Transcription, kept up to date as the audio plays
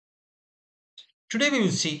Today we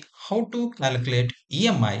will see how to calculate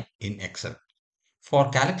EMI in Excel. For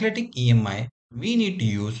calculating EMI, we need to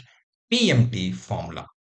use PMT formula.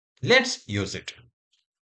 Let's use it.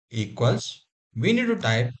 Equals, we need to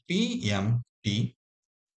type PMT,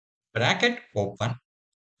 bracket open,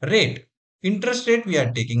 rate. Interest rate we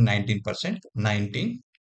are taking 19%, 19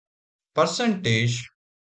 percentage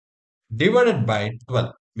divided by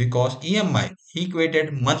 12 because EMI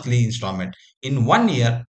equated monthly installment in 1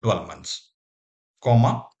 year 12 months,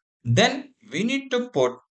 comma. Then we need to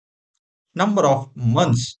put number of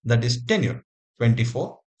months, that is tenure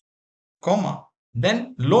 24, comma,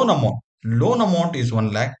 then loan amount is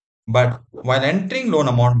 1 lakh, but while entering loan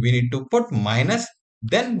amount we need to put minus,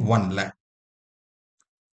 then 1 lakh,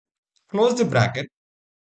 close the bracket.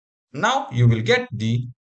 Now you will get the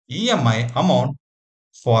EMI amount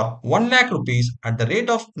for 1 lakh rupees at the rate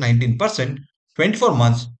of 19%, 24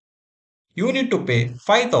 months. You need to pay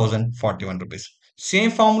 5041 rupees.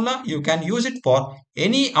 Same formula, you can use it for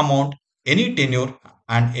any amount, any tenure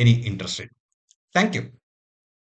and any interest rate. Thank you.